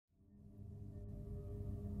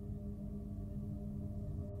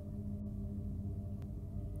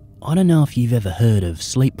I don't know if you've ever heard of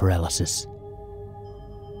sleep paralysis.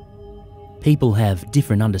 People have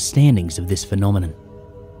different understandings of this phenomenon.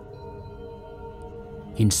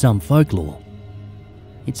 In some folklore,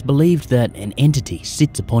 it's believed that an entity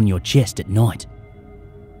sits upon your chest at night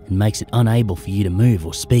and makes it unable for you to move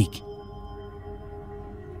or speak.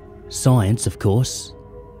 Science, of course,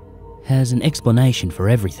 has an explanation for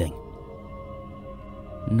everything.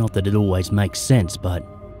 Not that it always makes sense, but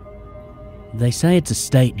they say it's a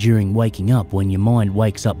state during waking up when your mind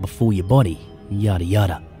wakes up before your body, yada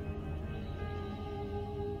yada.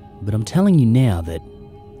 But I'm telling you now that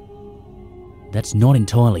that's not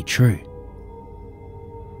entirely true.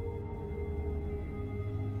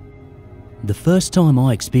 The first time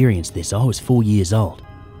I experienced this, I was 4 years old.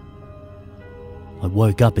 I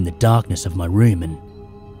woke up in the darkness of my room and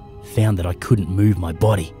found that I couldn't move my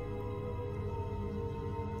body.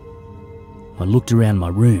 I looked around my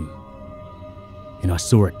room and I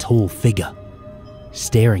saw a tall figure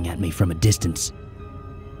staring at me from a distance.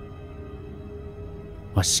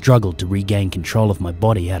 I struggled to regain control of my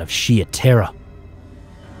body out of sheer terror,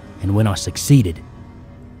 and when I succeeded,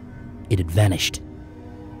 it had vanished.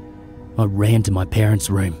 I ran to my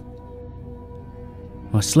parents' room.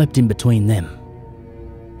 I slept in between them,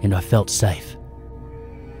 and I felt safe.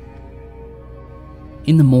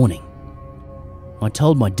 In the morning, I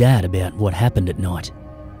told my dad about what happened at night.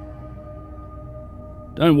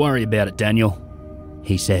 "Don't worry about it, Daniel,"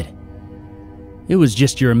 he said. "It was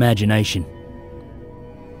just your imagination."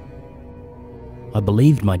 I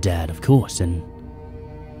believed my dad, of course, and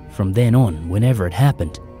from then on, whenever it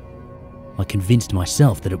happened, I convinced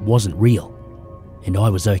myself that it wasn't real, and I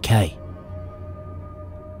was okay.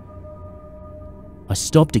 I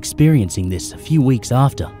stopped experiencing this a few weeks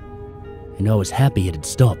after, and I was happy it had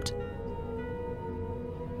stopped.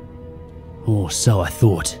 Or so I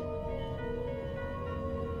thought.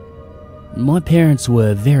 My parents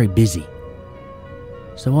were very busy,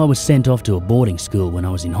 so I was sent off to a boarding school when I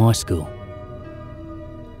was in high school.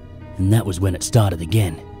 And that was when it started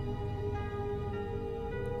again.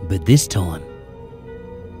 But this time,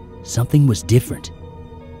 something was different.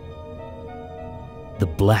 The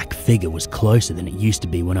black figure was closer than it used to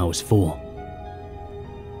be when I was 4.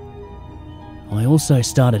 I also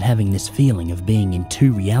started having this feeling of being in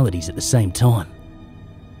 2 realities at the same time.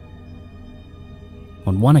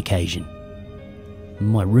 On one occasion,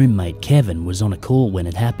 my roommate Kevin was on a call when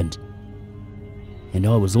it happened, and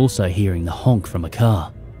I was also hearing the honk from a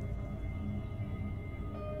car.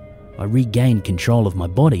 I regained control of my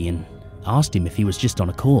body and asked him if he was just on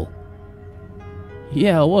a call.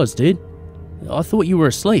 "Yeah, I was, dude. I thought you were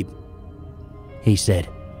asleep," he said.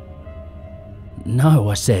 "No,"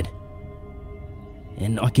 I said.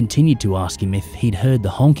 And I continued to ask him if he'd heard the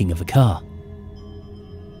honking of a car.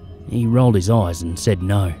 He rolled his eyes and said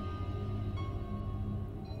no.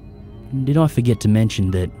 Did I forget to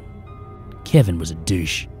mention that Kevin was a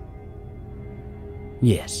douche?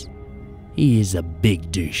 Yes, he is a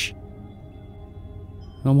big douche.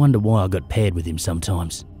 I wonder why I got paired with him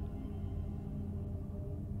sometimes.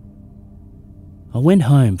 I went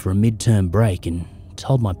home for a midterm break and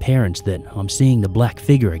told my parents that I'm seeing the black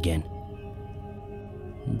figure again.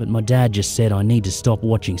 But my dad just said I need to stop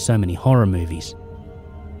watching so many horror movies,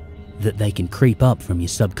 that they can creep up from your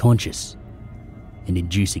subconscious and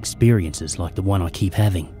induce experiences like the one I keep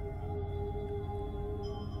having.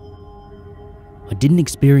 I didn't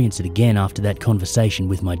experience it again after that conversation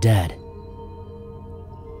with my dad.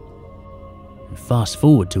 And fast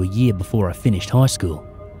forward to a year before I finished high school.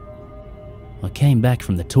 I came back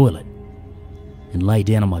from the toilet and lay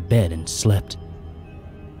down on my bed and slept.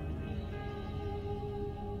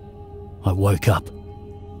 I woke up,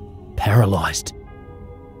 paralyzed,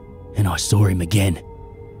 and I saw him again.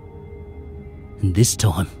 And this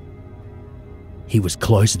time, he was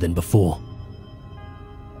closer than before.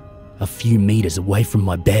 A few meters away from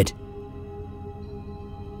my bed.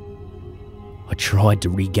 I tried to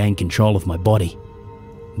regain control of my body,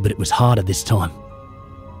 but it was harder this time.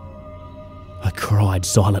 I cried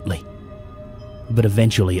silently, but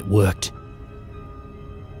eventually it worked.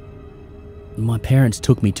 My parents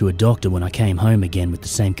took me to a doctor when I came home again with the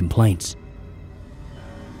same complaints.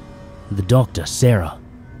 The doctor, Sarah,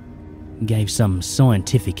 gave some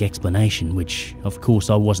scientific explanation, which of course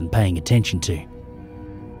I wasn't paying attention to,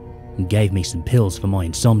 and gave me some pills for my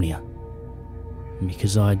insomnia,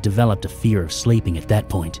 because I developed a fear of sleeping at that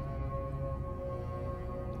point.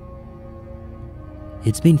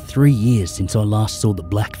 It's been 3 years since I last saw the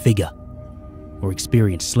black figure or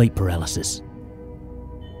experienced sleep paralysis,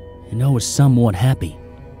 and I was somewhat happy.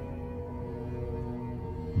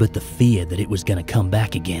 But the fear that it was going to come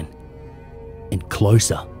back again, and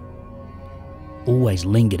closer, always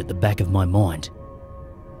lingered at the back of my mind.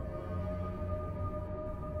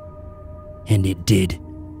 And it did.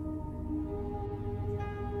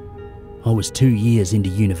 I was 2 years into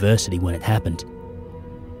university when it happened.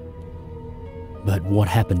 But what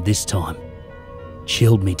happened this time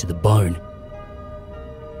chilled me to the bone.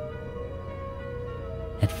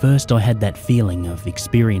 At first I had that feeling of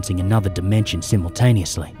experiencing another dimension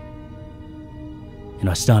simultaneously. And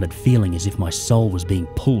I started feeling as if my soul was being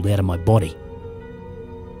pulled out of my body.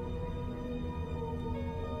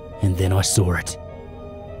 And then I saw it.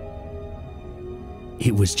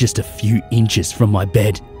 It was just a few inches from my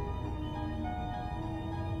bed.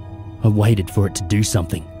 I waited for it to do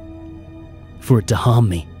something, for it to harm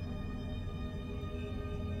me.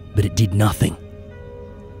 But it did nothing.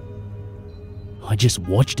 I just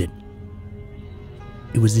watched it.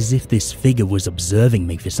 It was as if this figure was observing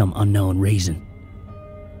me for some unknown reason.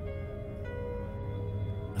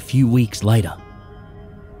 A few weeks later,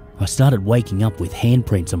 I started waking up with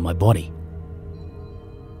handprints on my body.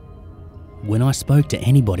 When I spoke to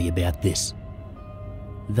anybody about this,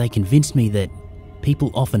 they convinced me that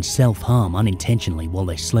people often self-harm unintentionally while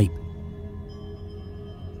they sleep.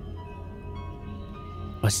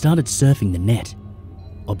 I started surfing the net,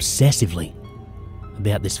 obsessively,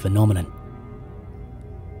 about this phenomenon.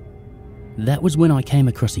 That was when I came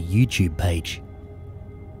across a YouTube page.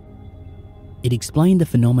 It explained the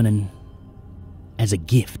phenomenon as a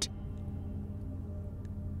gift.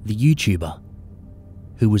 The YouTuber,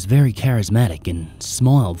 who was very charismatic and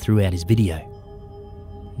smiled throughout his video,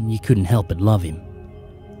 you couldn't help but love him.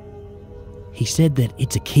 He said that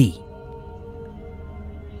it's a key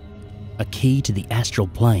to the astral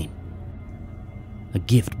plane, a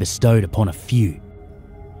gift bestowed upon a few.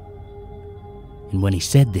 And when he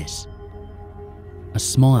said this, a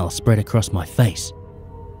smile spread across my face.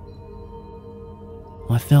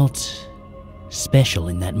 I felt special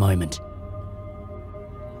in that moment.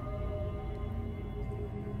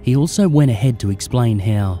 He also went ahead to explain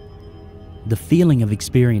how the feeling of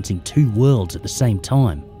experiencing two worlds at the same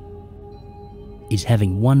time is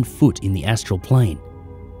having 1 foot in the astral plane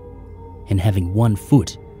and having 1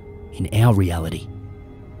 foot in our reality.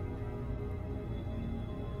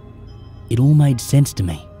 It all made sense to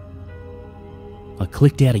me. I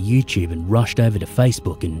clicked out of YouTube and rushed over to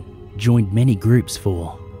Facebook and joined many groups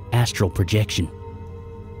for astral projection.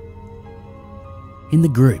 In the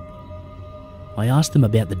group, I asked them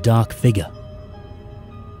about the dark figure,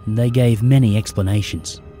 and they gave many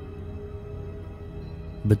explanations.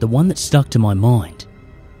 But the one that stuck to my mind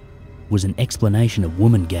was an explanation a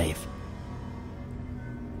woman gave.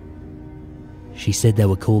 She said they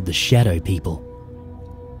were called the shadow people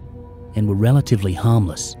and were relatively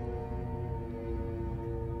harmless.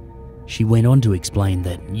 She went on to explain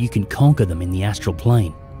that you can conquer them in the astral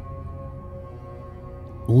plane.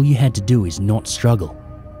 All you had to do is not struggle.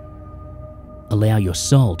 Allow your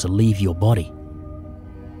soul to leave your body.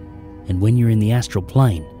 And when you're in the astral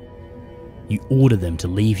plane, you order them to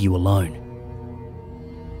leave you alone.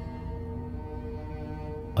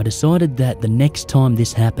 I decided that the next time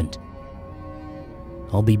this happened,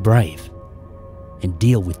 I'll be brave and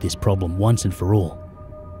deal with this problem once and for all.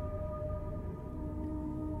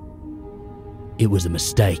 It was a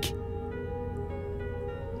mistake.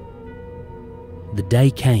 The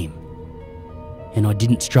day came, and I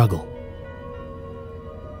didn't struggle.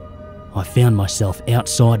 I found myself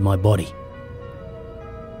outside my body,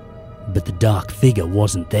 but the dark figure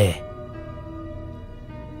wasn't there.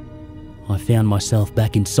 I found myself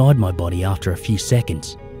back inside my body after a few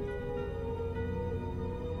seconds.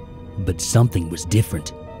 But something was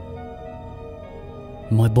different.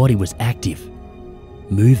 My body was active,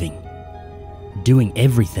 moving, doing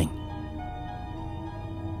everything.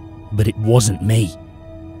 But it wasn't me.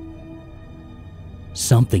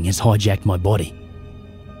 Something has hijacked my body.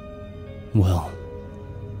 Well,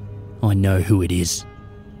 I know who it is.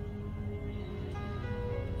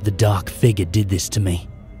 The dark figure did this to me.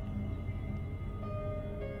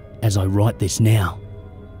 As I write this now,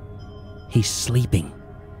 he's sleeping.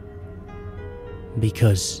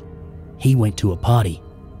 Because he went to a party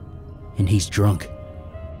and he's drunk.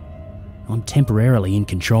 I'm temporarily in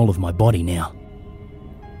control of my body now.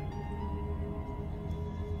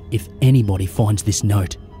 If anybody finds this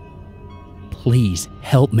note, please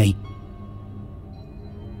help me.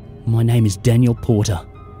 My name is Daniel Porter.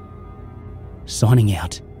 Signing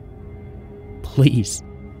out. Please,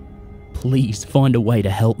 please find a way to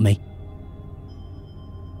help me.